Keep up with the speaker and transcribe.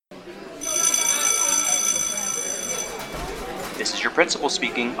This is your principal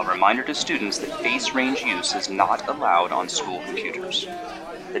speaking. A reminder to students that face range use is not allowed on school computers.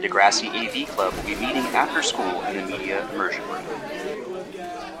 The Degrassi AV Club will be meeting after school in the media immersion room.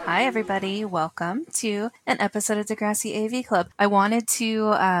 Hi, everybody. Welcome to an episode of Degrassi AV Club. I wanted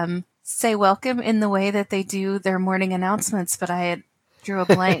to say welcome in the way that they do their morning announcements, but I drew a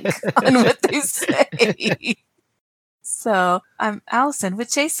blank on what they say. So I'm Allison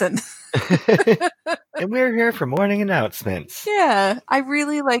with Jason. And we're here for morning announcements. Yeah, I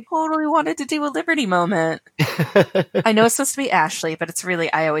really totally wanted to do a Liberty moment. I know it's supposed to be Ashley, but it's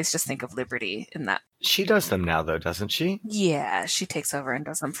really, I always just think of Liberty in that. She does them now, though, doesn't she? Yeah, she takes over and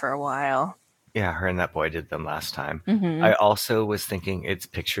does them for a while. Yeah, her and that boy did them last time. Mm-hmm. I also was thinking it's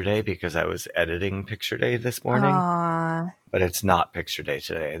Picture Day because I was editing Picture Day this morning. Aww. But it's not Picture Day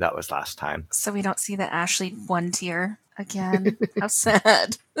today. That was last time. So we don't see the Ashley one tier again. How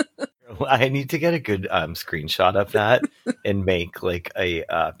sad. I need to get a good screenshot of that and make like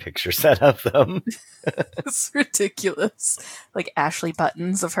a picture set of them. It's ridiculous. Like Ashley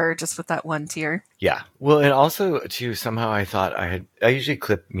buttons of her just with that one tier. Yeah. Well, and also too, somehow I thought I usually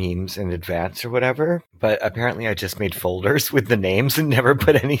clip memes in advance or whatever, but apparently I just made folders with the names and never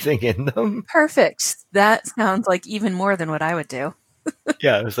put anything in them. Perfect. That sounds like even more than what I would do.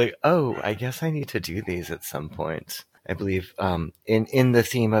 Yeah, I was like, oh, I guess I need to do these at some point. I believe in the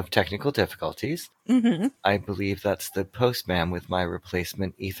theme of technical difficulties, Mm-hmm. I believe that's the postman with my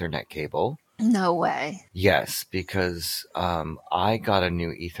replacement Ethernet cable. No way. Yes, because I got a new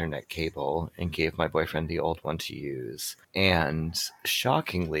Ethernet cable and gave my boyfriend the old one to use. And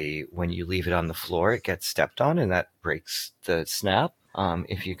shockingly, when you leave it on the floor, it gets stepped on and that breaks the snap,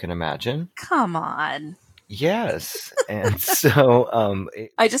 if you can imagine. Come on. Yes. And so...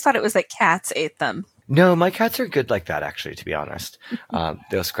 I just thought it was that cats ate them. No, my cats are good like that, actually, to be honest.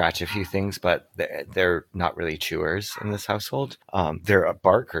 They'll scratch a few things, but they're not really chewers in this household. They're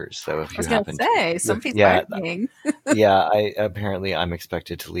barkers, though, if you happen to. I was going to say, somebody's barking. Yeah, I'm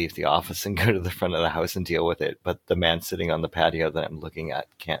expected to leave the office and go to the front of the house and deal with it, but the man sitting on the patio that I'm looking at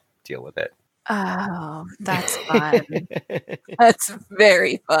can't deal with it. Oh, that's fun. That's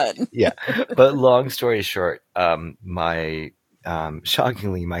very fun. Yeah, but long story short,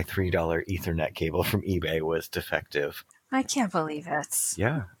 shockingly, my $3 Ethernet cable from eBay was defective. I can't believe it.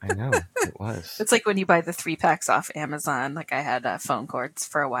 Yeah, I know. It was. It's like when you buy the 3-packs off Amazon. Like I had phone cords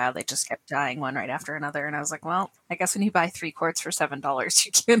for a while. They just kept dying one right after another. And I was like, well, I guess when you buy 3 cords for $7,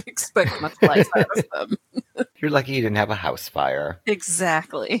 you can't expect much life out of them. You're lucky you didn't have a house fire.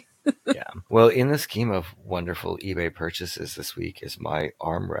 Exactly. Yeah. Well, in the scheme of wonderful eBay purchases this week is my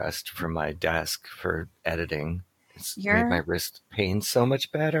armrest for my desk for editing. It's made my wrist pain so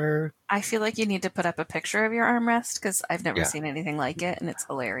much better. I feel like you need to put up a picture of your armrest because I've never seen anything like it, and it's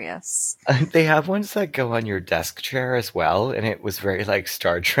hilarious. They have ones that go on your desk chair as well, and it was very like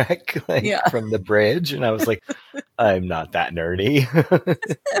Star Trek, from the bridge, and I was like, I'm not that nerdy.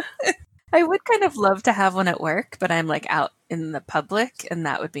 I would kind of love to have one at work, but I'm like out in the public, and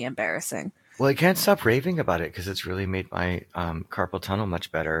that would be embarrassing. Well, I can't stop raving about it because it's really made my carpal tunnel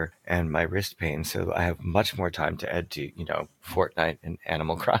much better and my wrist pain. So I have much more time to add to, Fortnite and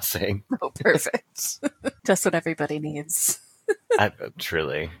Animal Crossing. Oh, perfect. Just what everybody needs.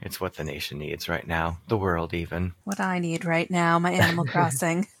 Truly, it's what the nation needs right now. The world, even. What I need right now, my Animal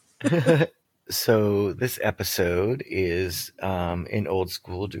Crossing. So this episode is an old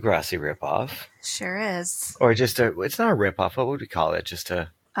school Degrassi ripoff. Sure is. Or just it's not a ripoff. What would we call it? Just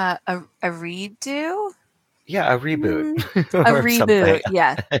a redo? Yeah, a reboot. A reboot, something.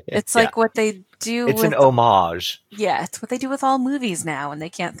 Yeah. It's like what they do It's an homage. Yeah, it's what they do with all movies now when they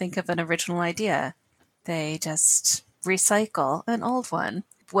can't think of an original idea. They just recycle an old one.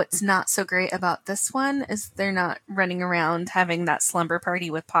 What's not so great about this one is they're not running around having that slumber party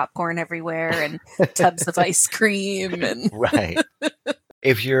with popcorn everywhere and tubs of ice cream. And Right.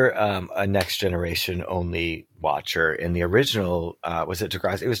 If you're a Next Generation only watcher, in the original, was it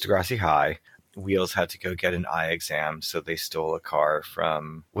Degrassi? It was Degrassi High. Wheels had to go get an eye exam, so they stole a car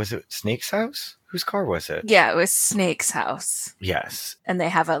from, was it Snake's house? Whose car was it? Yeah, it was Snake's house. Yes. And they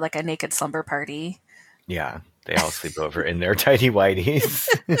have a naked slumber party. Yeah, they all sleep over in their tidy whities.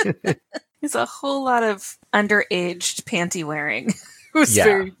 There's a whole lot of underaged panty wearing. It was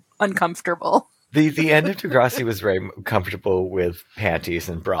very uncomfortable. The end of Degrassi was very comfortable with panties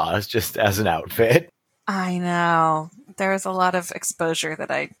and bras just as an outfit. I know. There was a lot of exposure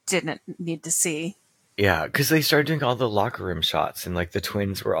that I didn't need to see. Yeah, because they started doing all the locker room shots and the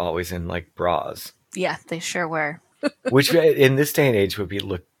twins were always in bras. Yeah, they sure were. Which in this day and age would be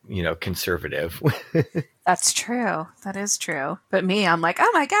conservative. That's true. That is true. But me, I'm like,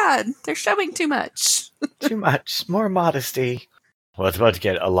 oh my God, they're showing too much. Too much. More modesty. Well, it's about to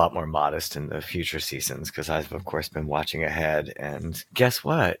get a lot more modest in the future seasons because I've, of course, been watching ahead. And guess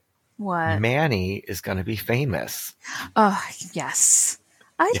what? What? Manny is going to be famous. Oh, yes.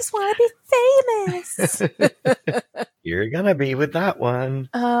 I just want to be famous. You're going to be with that one.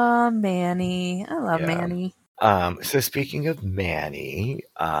 Oh, Manny. I love Manny. So speaking of Manny,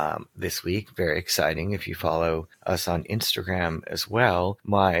 this week, very exciting. If you follow us on Instagram as well,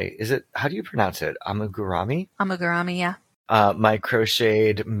 how do you pronounce it? Amagurumi? Amagurumi, yeah. My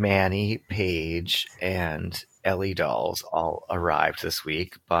crocheted Manny page and Ellie dolls all arrived this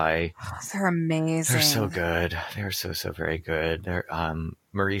week They're amazing. They're so good. They're so very good. They're,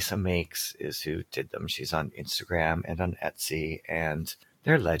 Marisa Makes is who did them. She's on Instagram and on Etsy, and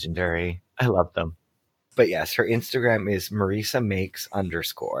they're legendary. I love them. But yes, her Instagram is Marisa Makes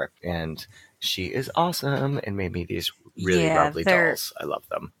 _ and she is awesome and made me these really lovely dolls. I love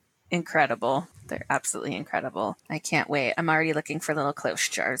them. Incredible. They're absolutely incredible. I can't wait. I'm already looking for little cloche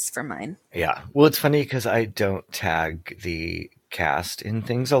jars for mine. Yeah. Well, it's funny because I don't tag the cast in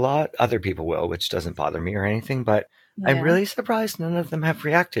things a lot. Other people will, which doesn't bother me or anything, but I'm really surprised none of them have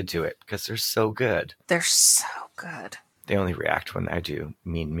reacted to it because they're so good. They're so good. They only react when I do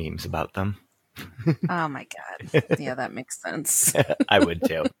mean memes about them. Oh my God. Yeah, that makes sense. I would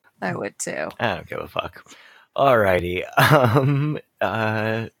too. I would too. I don't give a fuck. Alrighty.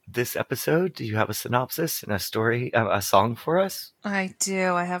 This episode, do you have a synopsis and a story, a song for us? I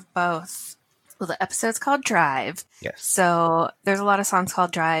do. I have both. Well, the episode's called Drive. Yes. So there's a lot of songs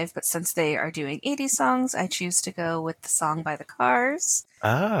called Drive, but since they are doing 80s songs, I choose to go with the song by the Cars.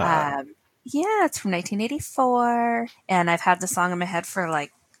 Ah. Yeah, it's from 1984, and I've had the song in my head for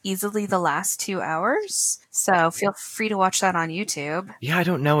like easily the last 2 hours. So feel free to watch that on YouTube. Yeah, I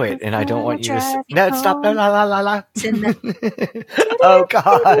don't know it, and I don't want you to... No, stop. La, la, la, la. Oh,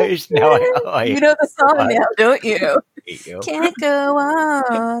 gosh. Now you know the song now, don't you? I hate you. Can't go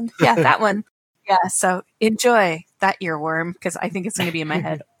on. Yeah, that one. Yeah, so enjoy that earworm, because I think it's going to be in my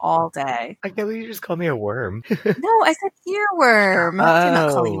head all day. I can't believe you just called me a worm. No, I said earworm. I did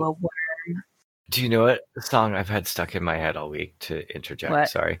not call you a worm. Do you know what song I've had stuck in my head all week, to interject, What?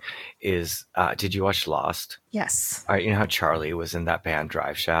 sorry, is, did you watch Lost? Yes. All right, you know how Charlie was in that band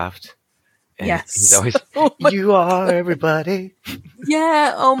Drive Shaft? And Yes. he's always, Oh you are everybody.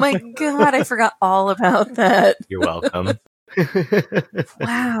 Yeah, oh my God, I forgot all about that. You're welcome.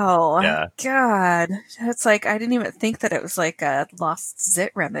 Wow. Yeah. God. It's like, I didn't even think that it was like a lost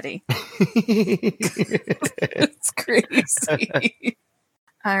zit remedy. It's crazy.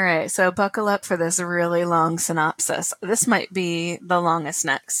 All right, so buckle up for this really long synopsis. This might be the longest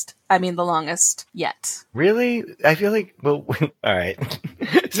the longest yet. Really? I feel like, well, all right.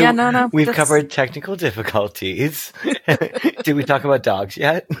 So Yeah, no. We've covered technical difficulties. Did we talk about dogs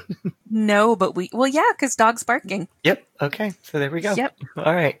yet? No, but because dog's barking. Yep. Okay. So there we go. Yep.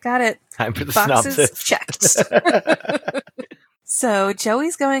 All right. Got it. Time for the Boxes synopsis. checked. So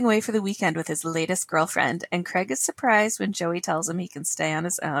Joey's going away for the weekend with his latest girlfriend, and Craig is surprised when Joey tells him he can stay on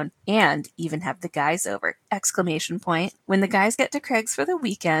his own and even have the guys over! ! When the guys get to Craig's for the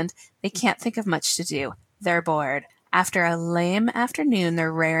weekend, they can't think of much to do. They're bored. After a lame afternoon,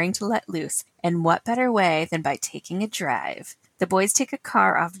 they're raring to let loose, and what better way than by taking a drive? The boys take a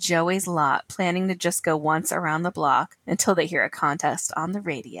car off Joey's lot, planning to just go once around the block until they hear a contest on the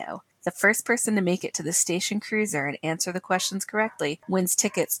radio. The first person to make it to the station cruiser and answer the questions correctly wins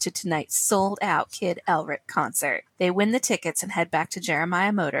tickets to tonight's sold-out Kid Elric concert. They win the tickets and head back to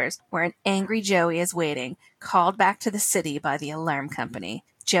Jeremiah Motors, where an angry Joey is waiting, called back to the city by the alarm company.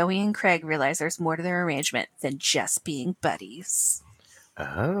 Joey and Craig realize there's more to their arrangement than just being buddies.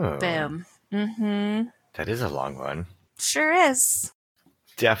 Oh. Boom. Mm-hmm. That is a long one. Sure is.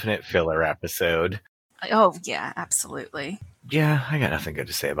 Definite filler episode. Oh, yeah, absolutely. Yeah, I got nothing good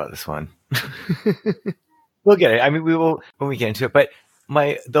to say about this one. We'll get it. I mean, we will when we get into it. But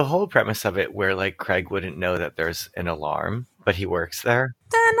the whole premise of it, where like Craig wouldn't know that there's an alarm, but he works there.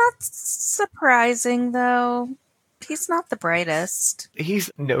 Not surprising, though. He's not the brightest. He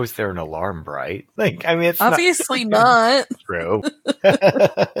knows they're an alarm, right? Like, I mean, it's obviously not true.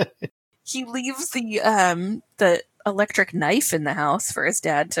 He leaves the electric knife in the house for his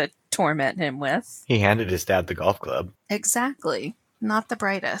dad to torment him with. He handed his dad the golf club. Exactly. Not the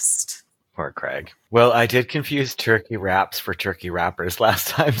brightest. Poor Craig. Well, I did confuse turkey wraps for turkey wrappers last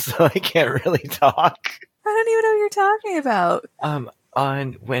time, so I can't really talk. I don't even know what you're talking about.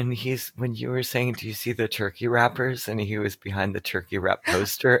 On when you were saying, do you see the turkey wrappers? And he was behind the turkey wrap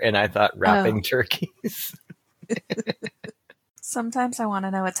poster, and I thought wrapping turkeys. Sometimes I want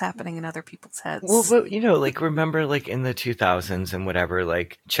to know what's happening in other people's heads. Well, but, like, remember, like, in the 2000s and whatever,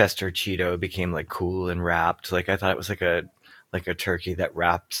 like, Chester Cheeto became, like, cool and wrapped. Like, I thought it was, like, a like a turkey that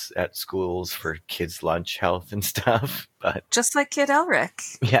wraps at schools for kids' lunch health and stuff. But Just like Kid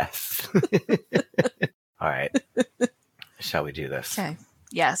Elric. yes. All right. Shall we do this? Okay.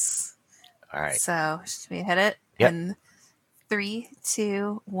 Yes. All right. So, should we hit it? Yep. In 3,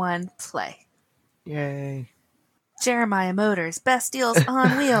 2, 1, play. Yay. Jeremiah Motors, best deals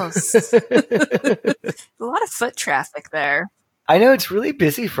on wheels. A lot of foot traffic there. I know it's really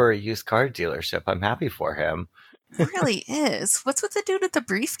busy for a used car dealership. I'm happy for him. It really is. What's with the dude with the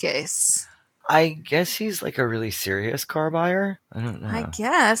briefcase? I guess he's like a really serious car buyer. I don't know. I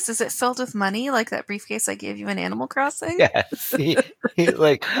guess. Is it filled with money like that briefcase I gave you in Animal Crossing? Yes. He's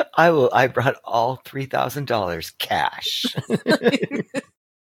like, I brought all $3,000 cash.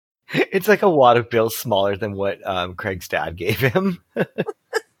 It's like a wad of bills smaller than what Craig's dad gave him.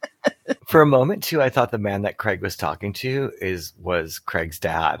 For a moment, too, I thought the man that Craig was talking to was Craig's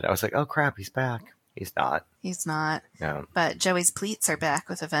dad. I was like, oh, crap, he's back. He's not. He's not. No. But Joey's pleats are back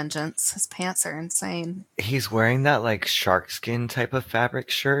with a vengeance. His pants are insane. He's wearing that, like, shark skin type of fabric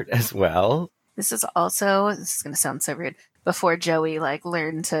shirt as well. This is going to sound so weird, before Joey, like,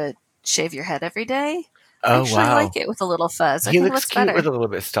 learned to shave your head every day. Oh, I actually wow. like it with a little fuzz. I He think it looks looks cute better. with a little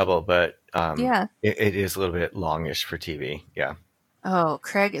bit of stubble, but Yeah. it is a little bit longish for TV. Yeah. Oh,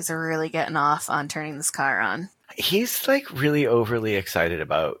 Craig is really getting off on turning this car on. He's like really overly excited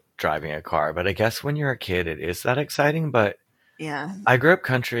about driving a car, but I guess when you're a kid, it is that exciting. But Yeah. I grew up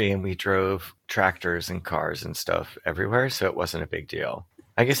country and we drove tractors and cars and stuff everywhere, so it wasn't a big deal.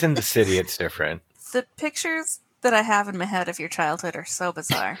 I guess in the city, it's different. The pictures that I have in my head of your childhood are so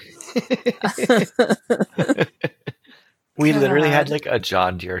bizarre. We literally had God. like a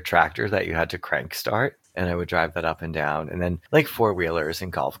John Deere tractor that you had to crank start, and I would drive that up and down, and then like four-wheelers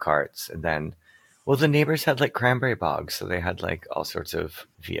and golf carts, and then, well, the neighbors had like cranberry bogs, so they had like all sorts of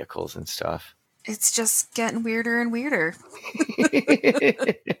vehicles and stuff. It's just getting weirder and weirder.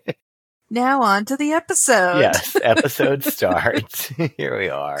 Now on to the episode. Yes, episode starts. Here we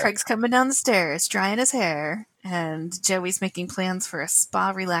are. Craig's coming down the stairs, drying his hair, and Joey's making plans for a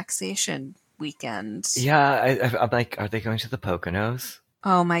spa relaxation weekend. Yeah, I'm like, are they going to the Poconos?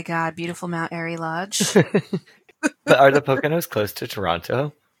 Oh my god, beautiful Mount Airy Lodge. But are the Poconos close to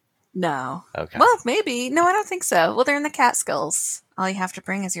Toronto? No. Okay. Well, maybe. No, I don't think so. Well, they're in the Catskills. All you have to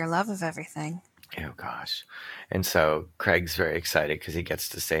bring is your love of everything. Oh, gosh. And so Craig's very excited because he gets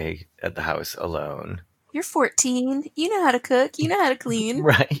to stay at the house alone. You're 14. You know how to cook. You know how to clean.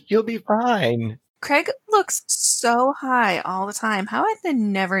 Right. You'll be fine. Craig looks so high all the time. How had I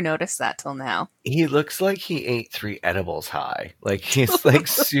never noticed that till now? He looks like he ate 3 edibles high. Like he's like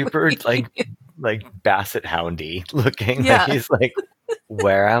super like Basset Houndy looking. Yeah. Like he's like,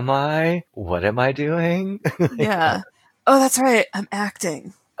 where am I? What am I doing? Yeah. Oh, that's right. I'm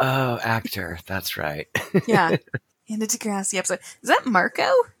acting. Oh, actor. That's right. Yeah. In the Degrassi episode. Is that Marco?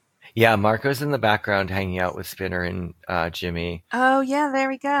 Yeah, Marco's in the background hanging out with Spinner and Jimmy. Oh, yeah, there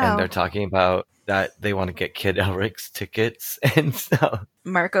we go. And they're talking about that they want to get Kid Elric's tickets. And so,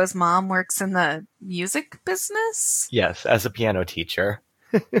 Marco's mom works in the music business? yes, as a piano teacher.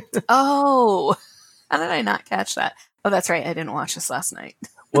 Oh, how did I not catch that? Oh, that's right. I didn't watch this last night.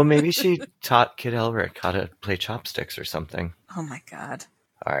 Well, maybe she taught Kid Elric how to play chopsticks or something. Oh, my God.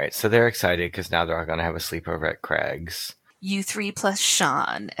 All right, so they're excited because now they're all going to have a sleepover at Craig's. You 3 plus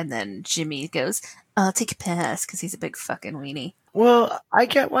Sean. And then Jimmy goes, I'll take a pass because he's a big fucking weenie. Well, I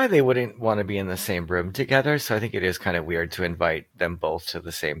get why they wouldn't want to be in the same room together, so I think it is kind of weird to invite them both to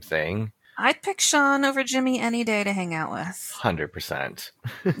the same thing. I'd pick Sean over Jimmy any day to hang out with. 100%.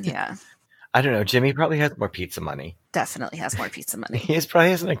 Yeah, I don't know. Jimmy probably has more pizza money. definitely has more pizza money. He probably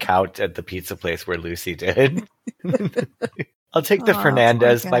has an account at the pizza place where Lucy did. I'll take the Oh,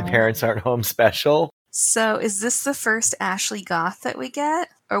 Fernandez poor My guy. Parents Aren't Home special. So is this the first Ashley Goth that we get?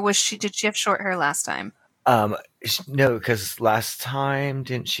 Or did she have short hair last time? No, because last time,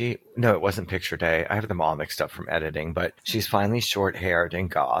 didn't she? No, it wasn't picture day. I have them all mixed up from editing, but she's finally short-haired and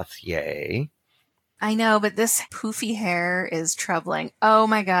goth. Yay. I know, but this poofy hair is troubling. Oh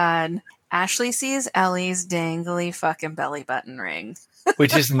my god. Ashley sees Ellie's dangly fucking belly button ring.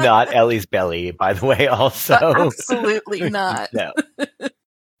 Which is not Ellie's belly, by the way, also. Absolutely not. No.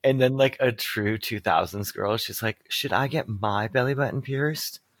 And then, like a true 2000s girl, she's like, should I get my belly button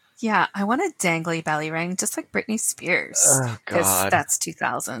pierced? Yeah, I want a dangly belly ring, just like Britney Spears. Oh, Because God. that's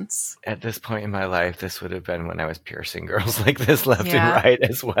 2000s. At this point in my life, this would have been when I was piercing girls like this left Yeah. and right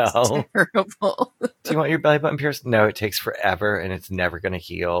as well. Terrible. Do you want your belly button pierced? No, it takes forever and it's never going to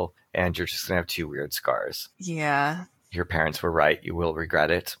heal. And you're just going to have 2 weird scars. Yeah, Your parents were right. You will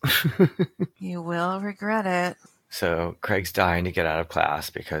regret it. you will regret it. So Craig's dying to get out of class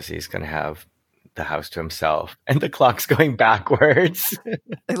because he's going to have the house to himself, and the clock's going backwards.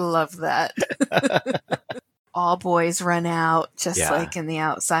 I love that. All boys run out, just Yeah. like in The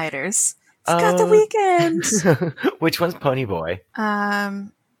Outsiders. It's got the weekend. Which one's Pony Boy?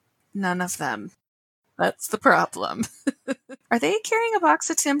 None of them. That's the problem. Are they carrying a box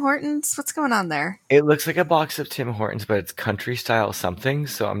of Tim Hortons? What's going on there? It looks like a box of Tim Hortons, but it's country style something,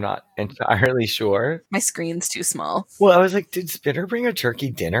 so I'm not entirely sure. My screen's too small. Well, I was like, did Spinner bring a turkey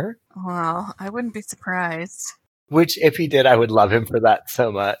dinner? Well, I wouldn't be surprised. Which, if he did, I would love him for that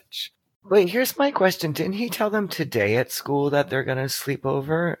so much. Wait, here's my question. Didn't he tell them today at school that they're going to sleep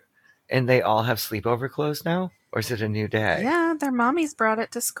over and they all have sleepover clothes now? Or is it a new day? Yeah, their mommies brought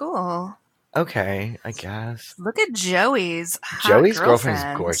it to school. Okay, I guess. Look at Joey's hot Joey's girlfriend.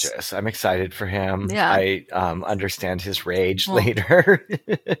 girlfriend's gorgeous. I'm excited for him. Yeah. I understand his rage later.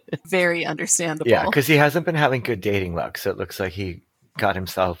 Very understandable. Yeah, because he hasn't been having good dating luck, so it looks like he got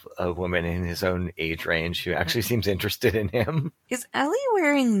himself a woman in his own age range who actually seems interested in him. Is Ellie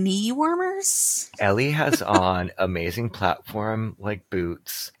wearing knee warmers? Ellie has on amazing platform like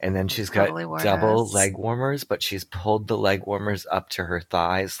boots, and then she's got Totally was. double leg warmers, but she's pulled the leg warmers up to her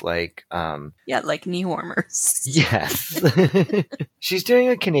thighs like Yeah, like knee warmers. yes. She's doing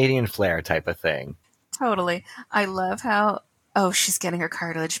a Canadian flair type of thing. Totally. I love how... Oh, she's getting her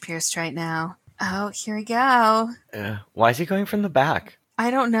cartilage pierced right now. Oh, here we go. Why is he going from the back?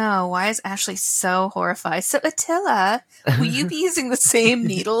 I don't know. Why is Ashley so horrified? So, Attila, will you be using the same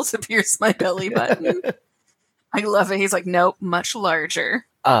needle to pierce my belly button? I love it. He's like, nope, much larger.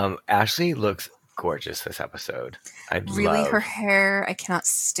 Ashley looks gorgeous this episode. Her hair, I cannot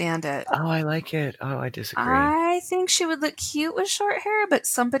stand it. Oh, I like it. Oh, I disagree. I think she would look cute with short hair, but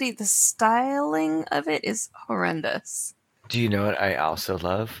the styling of it is horrendous. Do you know what I also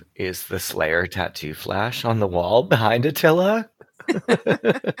love? Is the Slayer tattoo flash on the wall behind Attila.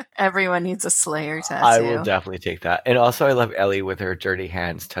 Everyone needs a Slayer tattoo. I will definitely take that. And also I love Ellie with her dirty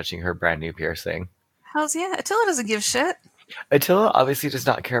hands touching her brand new piercing. Hells yeah. Attila doesn't give shit. Attila obviously does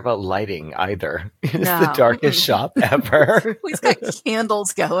not care about lighting either. It's No. the darkest shop ever. He's got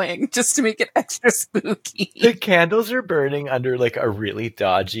candles going just to make it extra spooky. The candles are burning under like a really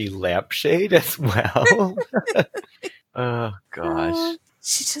dodgy lampshade as well. Oh, gosh.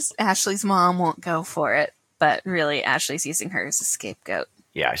 Ashley's mom won't go for it, but really Ashley's using her as a scapegoat.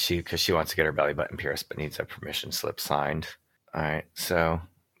 Yeah, because she wants to get her belly button pierced, but needs a permission slip signed. All right, so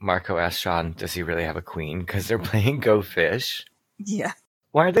Marco asks Sean, does he really have a queen? Because they're playing Go Fish. Yeah.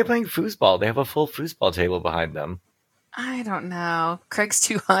 Why are they playing foosball? They have a full foosball table behind them. I don't know. Craig's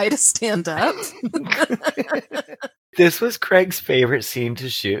too high to stand up. This was Craig's favorite scene to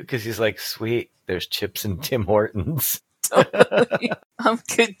shoot because he's like, sweet, there's chips and Tim Hortons. Totally. I'm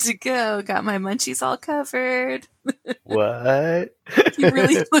good to go. Got my munchies all covered. What? He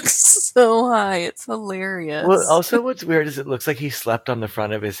really looks so high. It's hilarious. Well, also what's weird is it looks like he slept on the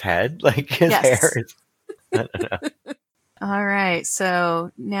front of his head. Like his hair is... I don't know. All right.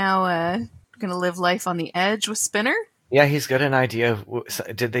 So now we're going to live life on the edge with Spinner. Yeah, he's got an idea of...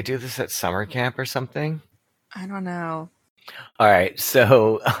 Did they do this at summer camp or something? I don't know. All right,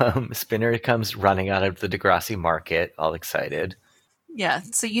 so Spinner comes running out of the Degrassi market, all excited. Yeah,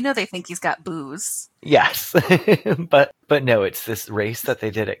 so they think he's got booze. Yes, but no, it's this race that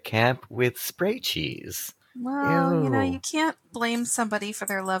they did at camp with spray cheese. Well, Ew. you can't blame somebody for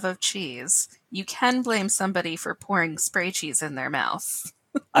their love of cheese. You can blame somebody for pouring spray cheese in their mouth.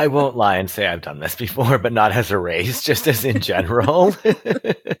 I won't lie and say I've done this before, but not as a race, just as in general.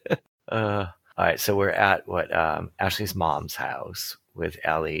 All right, so we're at Ashley's mom's house with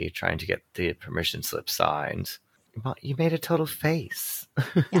Ellie trying to get the permission slip signed. You made a total face.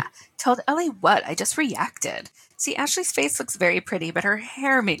 Yeah, told Ellie what? I just reacted. See, Ashley's face looks very pretty, but her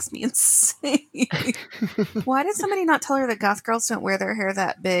hair makes me insane. Why did somebody not tell her that goth girls don't wear their hair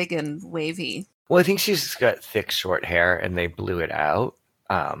that big and wavy? Well, I think she's got thick, short hair, and they blew it out.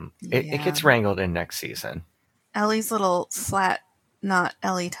 It gets wrangled in next season. Ellie's little flat, not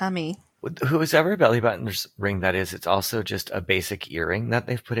Ellie tummy. Whoever belly button ring that is, it's also just a basic earring that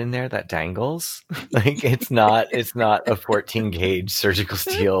they've put in there that dangles. Like it's not a 14 gauge surgical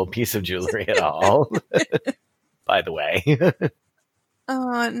steel piece of jewelry at all. By the way.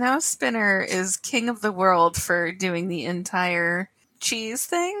 Now Spinner is king of the world for doing the entire cheese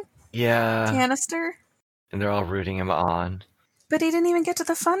thing. Yeah. Canister. And they're all rooting him on. But he didn't even get to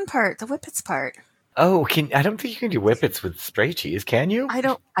the fun part, the whippets part. Oh, I don't think you can do whippets with spray cheese, can you? I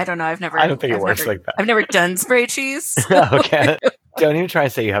don't know. I don't think it works like that. I've never done spray cheese. Okay. Don't even try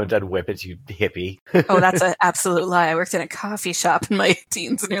and say you haven't done whippets, you hippie. Oh, that's an absolute lie. I worked in a coffee shop in my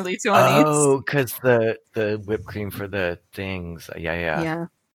teens and early 20s. Oh, because the whipped cream for the things. Yeah. Yeah.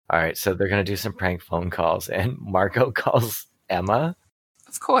 All right, so they're going to do some prank phone calls, and Marco calls Emma.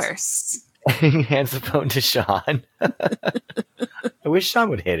 Of course. He hands the phone to Sean. I wish Sean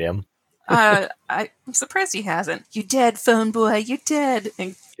would hit him. I'm surprised he hasn't. You dead, phone boy, you dead.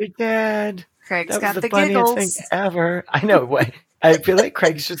 And You're dead. Craig's That got was the the funniest giggles. thing ever. I know. I feel like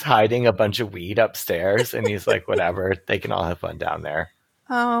Craig's just hiding a bunch of weed upstairs, and he's like, whatever, they can all have fun down there.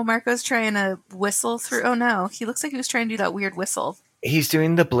 Oh, Marco's trying to whistle through. Oh no, he looks like he was trying to do that weird whistle. He's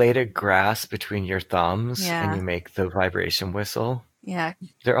doing the blade of grass between your thumbs, Yeah. and you make the vibration whistle. Yeah,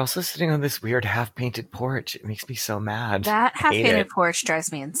 They're also sitting on this weird half-painted porch. It makes me so mad. that I hate half-painted it. porch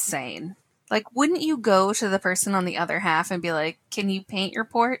drives me insane. Like, wouldn't you go to the person on the other half and be like, can you paint your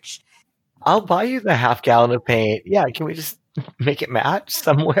porch? I'll buy you the half-gallon of paint. Yeah, can we just make it match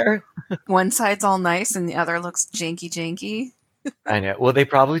somewhere? One side's all nice and the other looks janky. I know. Well, they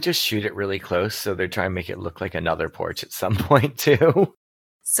probably just shoot it really close, so they're trying to make it look like another porch at some point, too.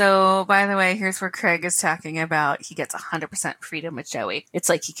 So, by the way, here's where Craig is talking about he gets 100% freedom with Joey. It's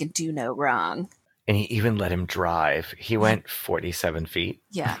like he can do no wrong. And he even let him drive. He went 47 feet.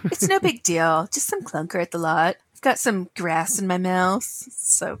 Yeah, it's no big deal. Just some clunker at the lot. I've got some grass in my mouth.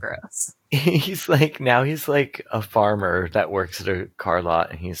 So gross. He's like a farmer that works at a car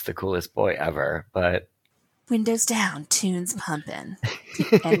lot, and he's the coolest boy ever. But Windows down, tunes pumping.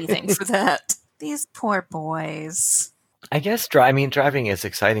 Anything for that. These poor boys. I guess driving is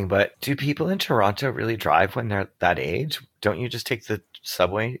exciting, but do people in Toronto really drive when they're that age? Don't you just take the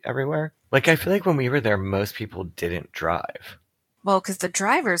subway everywhere? Like, I feel like when we were there, most people didn't drive. Well, because the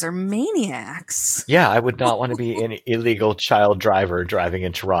drivers are maniacs. Yeah, I would not want to be an illegal child driver driving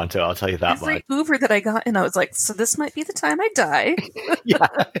in Toronto, I'll tell you that Every much. Uber that I got in, I was like, so this might be the time I die. Yeah,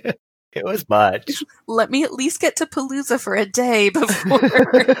 it was much. Let me at least get to Palooza for a day before,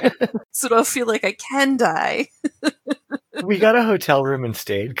 so I don't feel like I can die. We got a hotel room and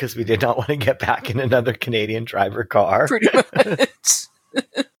stayed because we did not want to get back in another Canadian driver car. Pretty much.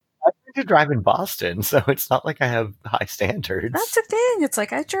 I need to drive in Boston, so it's not like I have high standards. That's the thing. It's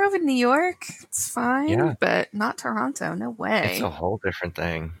like I drove in New York. It's fine, Yeah. but not Toronto. No way. It's a whole different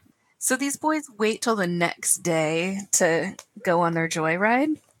thing. So these boys wait till the next day to go on their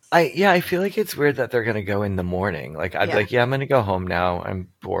joyride. I feel like it's weird that they're going to go in the morning. Like, I'd be Yeah. like, yeah, I'm going to go home now. I'm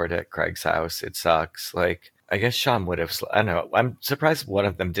bored at Craig's house. It sucks. Like, I guess Sean would have, I don't know. I'm surprised one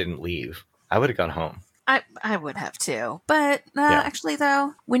of them didn't leave. I would have gone home. I would have too. But Yeah. actually,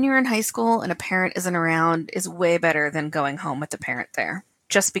 though, when you're in high school and a parent isn't around is way better than going home with the parent there.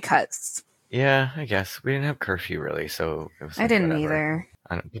 Just because. Yeah, I guess. We didn't have curfew, really, so it was I like, didn't whatever. either.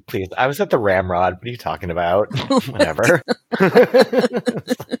 I don't, please, I was at the Ramrod. What are you talking about? Whatever.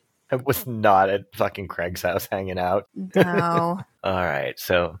 I was not at fucking Craig's house hanging out. No. All right,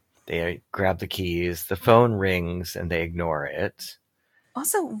 so they grab the keys. The phone rings, and they ignore it.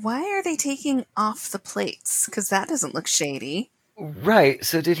 Also, why are they taking off the plates? Because that doesn't look shady. Right.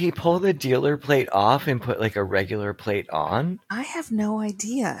 So did he pull the dealer plate off and put like a regular plate on? I have no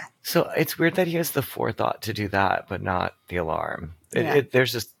idea. So it's weird that he has the forethought to do that, but not the alarm. Yeah.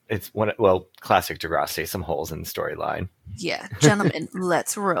 Classic Degrassi, some holes in the storyline. Yeah, gentlemen,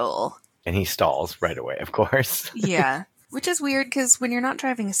 let's roll. And he stalls right away, of course. Yeah, which is weird because when you're not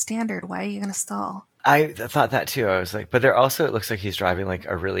driving a standard, why are you going to stall? I thought that too. I was like, but it looks like he's driving like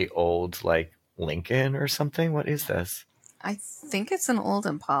a really old, like Lincoln or something. What is this? I think it's an old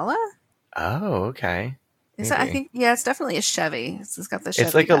Impala. Oh, okay. Is it? I Maybe. think, yeah, it's definitely a Chevy. It's got the Chevy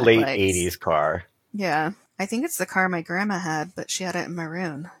It's like a late backlights. 80s car. Yeah, I think it's the car my grandma had, but she had it in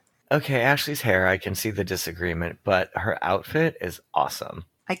maroon. Okay, Ashley's hair, I can see the disagreement, but her outfit is awesome.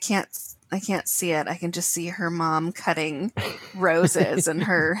 I can't see it. I can just see her mom cutting roses and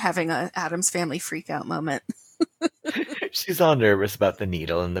her having a Addams Family freak out moment. She's all nervous about the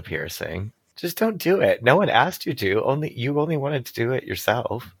needle and the piercing. Just don't do it. No one asked you to. You only wanted to do it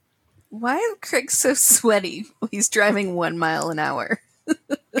yourself. Why is Craig so sweaty when he's driving 1 mile an hour?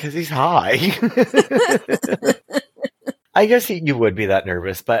 Because he's high. I guess you would be that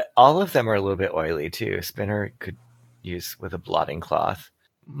nervous, but all of them are a little bit oily too. Spinner could use with a blotting cloth.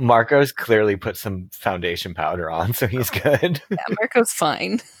 Marco's clearly put some foundation powder on, so he's good. Yeah, Marco's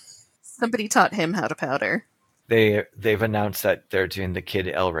fine. Somebody taught him how to powder. They've announced that they're doing the Kid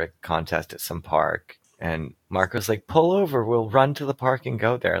Elric contest at some park, and Marco's like, pull over, we'll run to the park and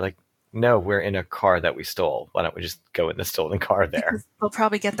go there. Like, no, we're in a car that we stole. Why don't we just go in the stolen car there? They'll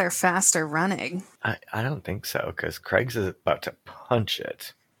probably get there faster running. I don't think so, because Craig's is about to punch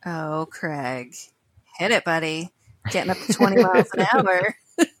it. Oh, Craig. Hit it, buddy. Getting up to 20 miles an hour.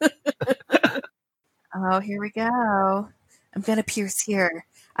 Oh, here we go. I'm going to pierce here.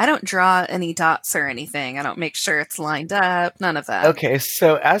 I don't draw any dots or anything. I don't make sure it's lined up. None of that. Okay,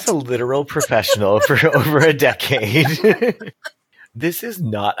 so as a literal professional for over a decade, this is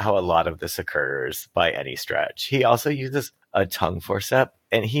not how a lot of this occurs by any stretch. He also uses a tongue forceps,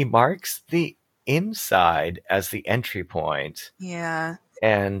 and he marks the inside as the entry point, Yeah.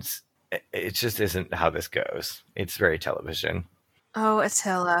 and it just isn't how this goes. It's very television. Oh,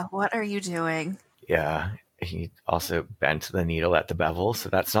 Attila, what are you doing? Yeah. He also bent the needle at the bevel, so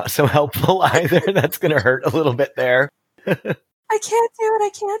that's not so helpful either. That's going to hurt a little bit there. I can't do it.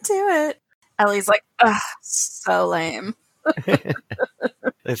 I can't do it. Ellie's like, ugh, so lame.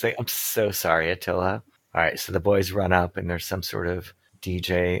 It's like, I'm so sorry, Attila. All right, so the boys run up, and there's some sort of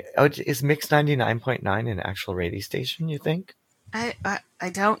DJ. Oh, is Mix 99.9 an actual radio station, you think? I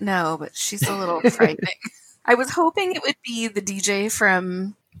don't know, but she's a little frightening. I was hoping it would be the DJ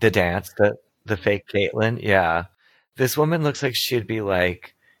from The dance, the fake Caitlin. Yeah. This woman looks like she'd be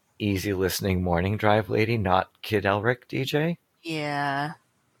like easy listening morning drive lady, not Kid Elric DJ. Yeah.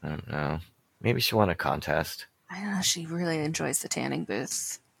 I don't know. Maybe she won a contest. I don't know. She really enjoys the tanning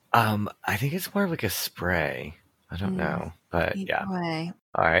booth. I think it's more like a spray. I don't know. But yeah. Way.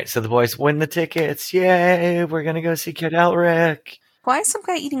 All right. So the boys win the tickets. Yay. We're going to go see Kid Elric. Why is some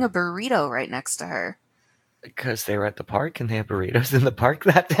guy eating a burrito right next to her? Because they were at the park and they had burritos in the park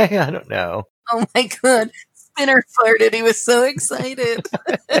that day. I don't know. Oh my god. Spinner farted. He was so excited.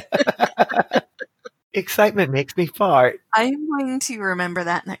 Excitement makes me fart. I'm going to remember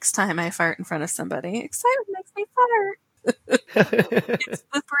that next time I fart in front of somebody. Excitement makes me fart. It's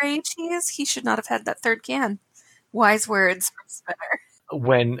the brie cheese. He should not have had that third can. Wise words from Spinner.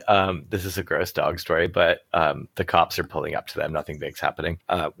 When this is a gross dog story, but the cops are pulling up to them. Nothing big's happening.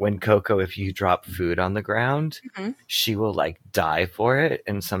 When Coco, if you drop food on the ground, she will like die for it,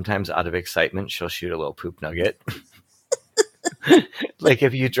 and sometimes out of excitement, she'll shoot a little poop nugget. Like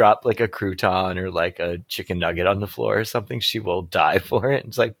if you drop like a crouton or like a chicken nugget on the floor or something, she will die for it.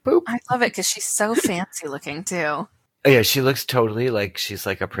 It's like poop. I love it because she's so fancy looking too. Oh, yeah, she looks totally like she's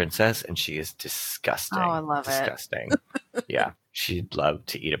like a princess, and she is disgusting. Oh, I love it. Disgusting. Yeah, she'd love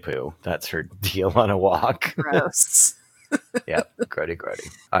to eat a poo. That's her deal on a walk. Gross. Yep, grody.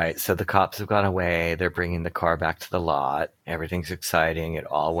 All right, so the cops have gone away. They're bringing the car back to the lot. Everything's exciting. It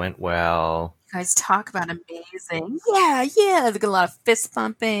all went well. You guys talk about amazing. Yeah. There's a lot of fist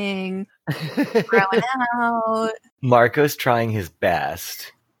bumping, throwing out. Marco's trying his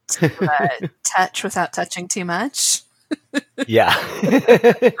best. Touch without touching too much. Yeah.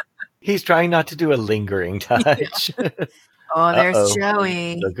 He's trying not to do a lingering touch. Oh, there's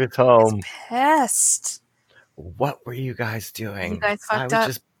Joey. Look at home. He's pissed. What were you guys doing? You guys fucked I up.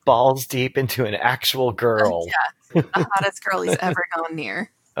 was just balls deep into an actual girl. Yeah, the hottest girl he's ever gone near.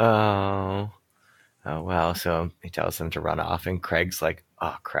 Oh, well. So he tells them to run off, and Craig's like,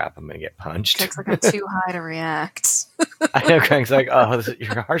 "Oh crap, I'm gonna get punched." Craig's like, I'm too high to react. I know. Craig's like, "Oh,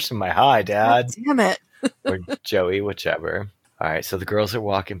 you're harshing my high, Dad." God damn it. Or Joey, whichever. All right, so the girls are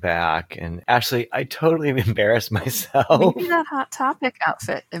walking back, and Ashley, I totally embarrassed myself. Maybe that Hot Topic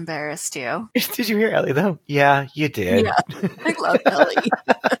outfit embarrassed you. Did you hear Ellie though? Yeah, you did. Yeah, I love Ellie.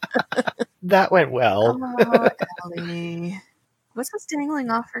 That went well. Oh, Ellie. What's this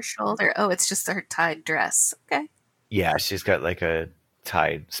dangling off her shoulder? Oh, it's just her tied dress. Okay. Yeah, she's got like a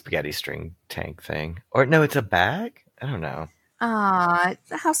tied spaghetti string tank thing. Or no, it's a bag? I don't know. Aw,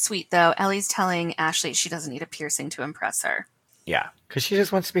 how sweet though. Ellie's telling Ashley she doesn't need a piercing to impress her. Yeah, because she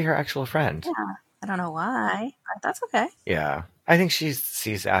just wants to be her actual friend. Yeah, I don't know why, but that's okay. Yeah, I think she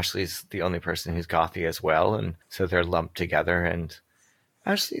sees Ashley's the only person who's gothy as well, and so they're lumped together, and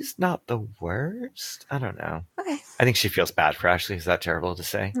Ashley's not the worst. I don't know. Okay. I think she feels bad for Ashley. Is that terrible to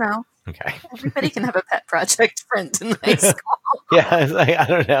say? No. Okay. Everybody can have a pet project friend in high school. Yeah, it's like, I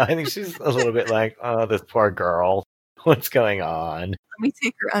don't know. I think she's a little bit like, oh, this poor girl. What's going on? Let me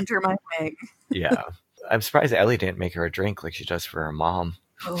take her under my wing. Yeah. I'm surprised Ellie didn't make her a drink like she does for her mom.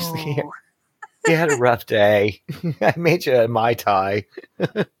 Oh. You had a rough day. I made you a Mai Tai.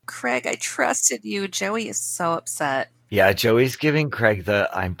 Craig, I trusted you. Joey is so upset. Yeah, Joey's giving Craig the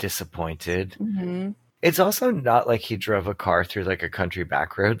I'm disappointed. Mm-hmm. It's also not like he drove a car through like a country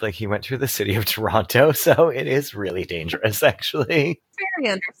back road. Like he went through the city of Toronto. So it is really dangerous, actually.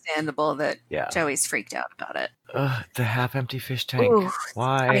 Very understandable that Yeah. Joey's freaked out about it. The half-empty fish tank. Ooh,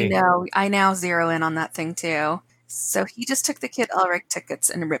 Why? I know. I now zero in on that thing too. So he just took the Kid Elric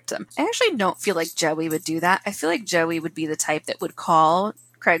tickets and ripped them. I actually don't feel like Joey would do that. I feel like Joey would be the type that would call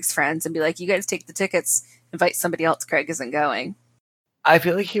Craig's friends and be like, you guys take the tickets, invite somebody else. Craig isn't going. I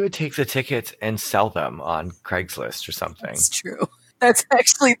feel like he would take the tickets and sell them on Craigslist or something. That's true. That's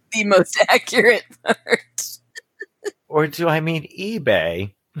actually the most accurate part. Or do I mean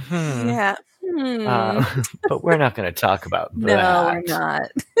eBay? Yeah. But we're not going to talk about No, that. we're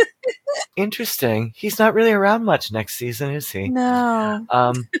not. Interesting. He's not really around much next season, is he? No.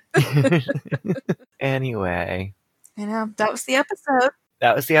 Anyway, I know. That was the episode.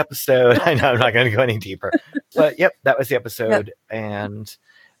 that was the episode. I know I'm not going to go any deeper. But yep, that was the episode. And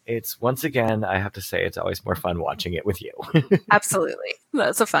it's, once again, I have to say, it's always more fun watching it with you. Absolutely.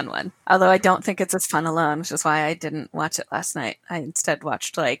 That's a fun one. Although I don't think it's as fun alone, which is why I didn't watch it last night. I instead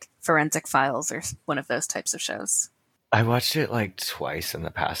watched like Forensic Files or one of those types of shows. I watched it like twice in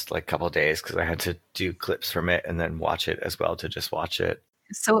the past like couple days because I had to do clips from it and then watch it as well to just watch it.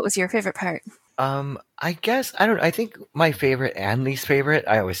 So what was your favorite part? I guess, I think my favorite and least favorite,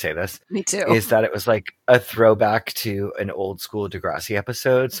 I always say this, Me too. is that it was like a throwback to an old school Degrassi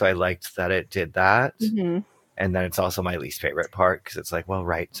episode. So I liked that it did that. Mm-hmm. And then it's also my least favorite part because it's like, well,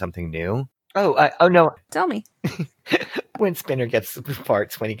 write something new. Oh no. Tell me. When Spinner gets the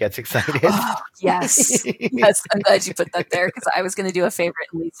parts when he gets excited. Oh, yes. Yes, I'm glad you put that there because I was going to do a favorite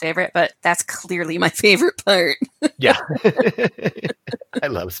and least favorite, but that's clearly my favorite part. Yeah. I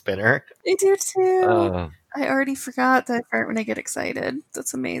love Spinner. I do too. I already forgot that part when I get excited.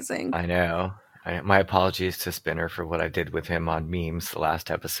 That's amazing. I know. My apologies to Spinner for what I did with him on memes the last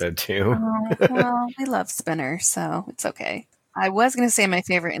episode too. Oh, well, I love Spinner, so it's okay. I was going to say my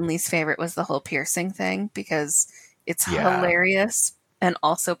favorite and least favorite was the whole piercing thing because it's hilarious and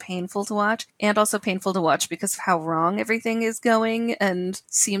also painful to watch. And also painful to watch because of how wrong everything is going and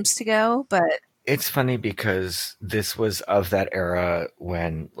seems to go. But it's funny because this was of that era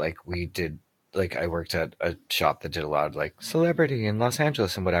when like we did, like I worked at a shop that did a lot of like celebrity in Los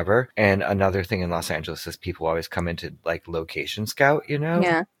Angeles and whatever. And another thing in Los Angeles is people always come into like location scout, you know?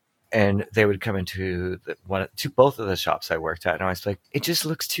 yeah. And they would come into both of the shops I worked at, and I was like, "It just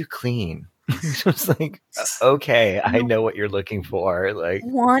looks too clean." It was like, "Okay, I know what you're looking for." Like,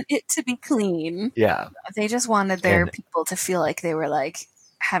 Want it to be clean. yeah, They just wanted their people to feel like they were like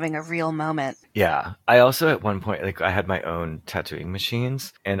having a real moment. Yeah. I also at one point, like I had my own tattooing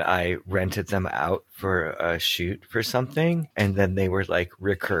machines and I rented them out for a shoot for something. And then they were like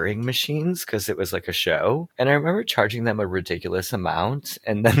recurring machines because it was like a show. And I remember charging them a ridiculous amount.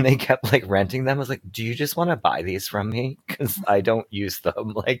 And then they kept like renting them. I was like, do you just want to buy these from me? Because I don't use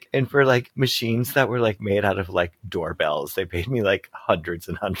them. Like, and for like machines that were like made out of like doorbells, they paid me like hundreds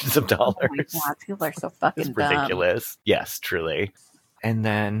and hundreds of dollars. Oh my God, people are so fucking It's ridiculous. Yes, truly. And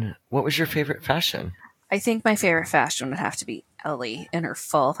then, what was your favorite fashion? I think my favorite fashion would have to be Ellie in her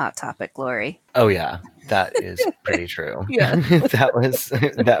full Hot Topic glory. Oh yeah, that is pretty true. Yeah.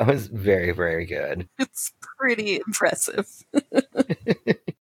 that was very, very good. It's pretty impressive.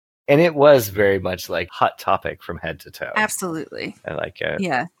 And it was very much like Hot Topic from head to toe. Absolutely. I like it.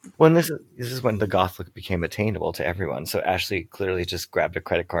 Yeah. When this is when the goth look became attainable to everyone. So Ashley clearly just grabbed a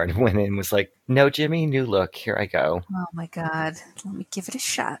credit card and went in and was like, "No, Jimmy, new look. Here I go." Oh my God. Let me give it a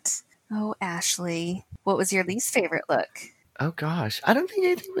shot. Oh, Ashley. What was your least favorite look? Oh gosh, I don't think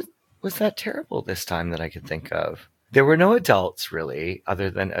anything was that terrible this time that I could think of. There were no adults really, other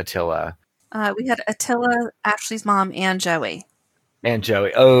than Attila. We had Attila, Ashley's mom, and Joey. And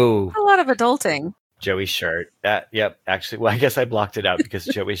Joey. Oh, A lot of adulting. Joey's shirt. Yep. Actually, well, I guess I blocked it out because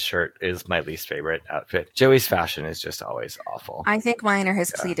Joey's shirt is my least favorite outfit. Joey's fashion is just always awful. I think mine are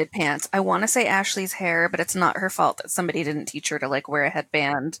his pleated pants. I want to say Ashley's hair, but it's not her fault that somebody didn't teach her to like wear a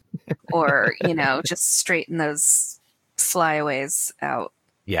headband or, just straighten those flyaways out.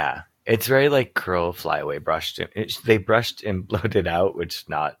 Yeah. It's very like curl flyaway brushed. They brushed and blowed it out, which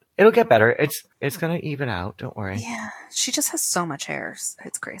not. It'll get better. It's going to even out. Don't worry. Yeah. She just has so much hair.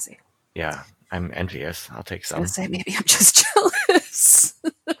 It's crazy. Yeah. I'm envious. I'll take some. I was going to say, maybe I'm just jealous.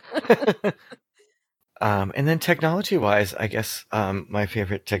 And then technology-wise, I guess my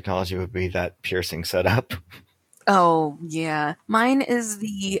favorite technology would be that piercing setup. Oh, yeah. Mine is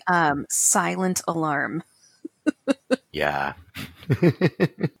the silent alarm. Yeah.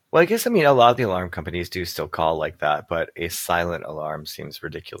 Well, I guess, a lot of the alarm companies do still call like that, but a silent alarm seems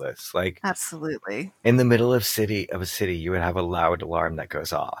ridiculous. Like, absolutely. In the middle of a city, you would have a loud alarm that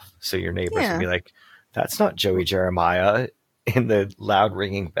goes off. So your neighbors would be like, that's not Joey Jeremiah in the loud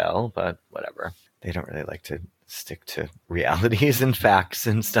ringing bell, but whatever. They don't really like to stick to realities and facts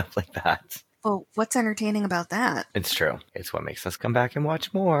and stuff like that. Well, what's entertaining about that? It's true. It's what makes us come back and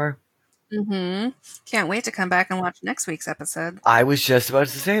watch more. Mm-hmm. Can't wait to come back and watch next week's episode. I was just about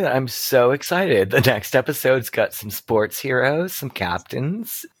to say that. I'm so excited. The next episode's got some sports heroes, some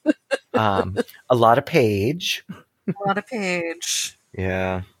captains, a lot of Paige. A lot of Paige.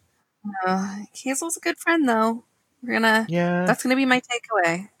 Yeah. Hazel's a good friend, though. That's gonna be my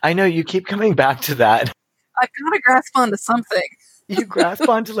takeaway. I know you keep coming back to that. I've got to grasp onto something. You grasp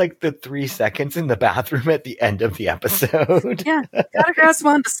onto like the 3 seconds in the bathroom at the end of the episode. Yeah, gotta grasp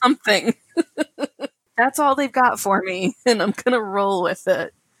onto something. That's all they've got for me, and I'm gonna roll with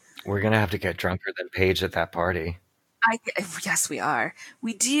it. We're going to have to get drunker than Paige at that party. Yes, we are.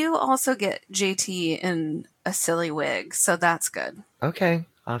 We do also get JT in a silly wig, so that's good. Okay,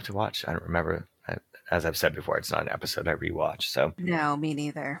 I'll have to watch. I don't remember. As I've said before, it's not an episode I rewatch, so. No, me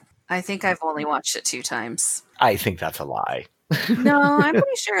neither. I think I've only watched it 2 times. I think that's a lie. No, I'm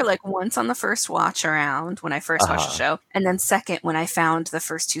pretty sure like once on the first watch around when I first watched the show, and then second when I found the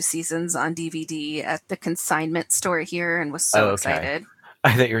first 2 seasons on DVD at the consignment store here and was so excited.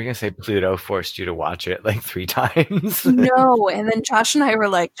 I thought you were going to say Pluto forced you to watch it like 3 times. No, and then Josh and I were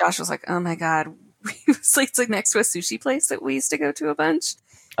like, Josh was like, oh my God. It's like next to a sushi place that we used to go to a bunch.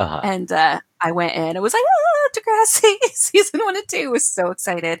 And I went in. It was like, Degrassi season 1 and 2. Was so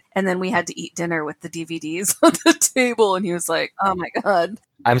excited. And then we had to eat dinner with the DVDs on the table. And he was like, oh my God.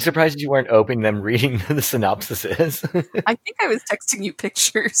 I'm surprised you weren't opening them reading the synopsises. I think I was texting you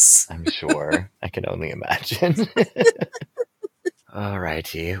pictures. I'm sure. I can only imagine. All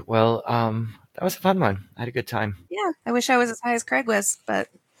righty. Well, that was a fun one. I had a good time. Yeah. I wish I was as high as Craig was, but,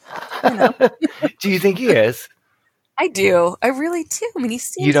 you know. Do you think he is? I do. I really do. I mean, he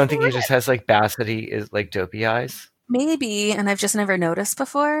seems You don't think horrific. he just has like Bassety is like dopey eyes? Maybe, and I've just never noticed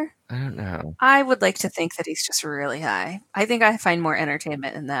before. I don't know. I would like to think that he's just really high. I think I find more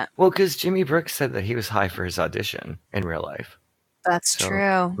entertainment in that. Well, because Jimmy Brooks said that he was high for his audition in real life. That's So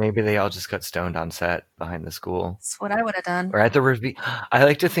true. Maybe they all just got stoned on set behind the school. That's what I would have done. Or at the ravine. I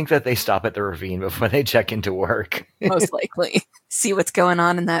like to think that they stop at the ravine before they check into work. Most likely. See what's going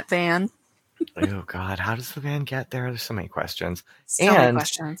on in that van. Oh, God. How does the van get there? There's so many questions. So many And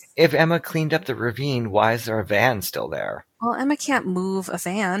questions. if Emma cleaned up the ravine, why is there a van still there? Well, Emma can't move a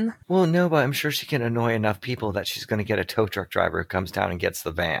van. Well, no, but I'm sure she can annoy enough people that she's going to get a tow truck driver who comes down and gets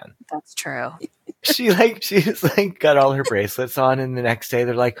the van. That's true. She's like got all her bracelets on, and the next day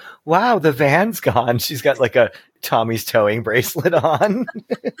they're like, wow, the van's gone. She's got like a Tommy's towing bracelet on.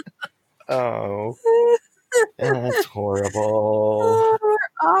 Oh, that's horrible. Oh,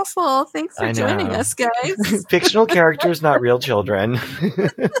 we're awful. Thanks for I joining know. us, guys. Fictional characters, not real children.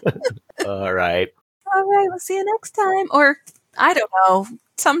 All right. All right, we'll see you next time. Or, I don't know,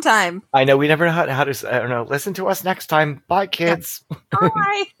 sometime. I know we never know how to, I don't know. Listen to us next time. Bye, kids.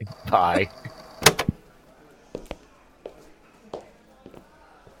 Bye. Bye.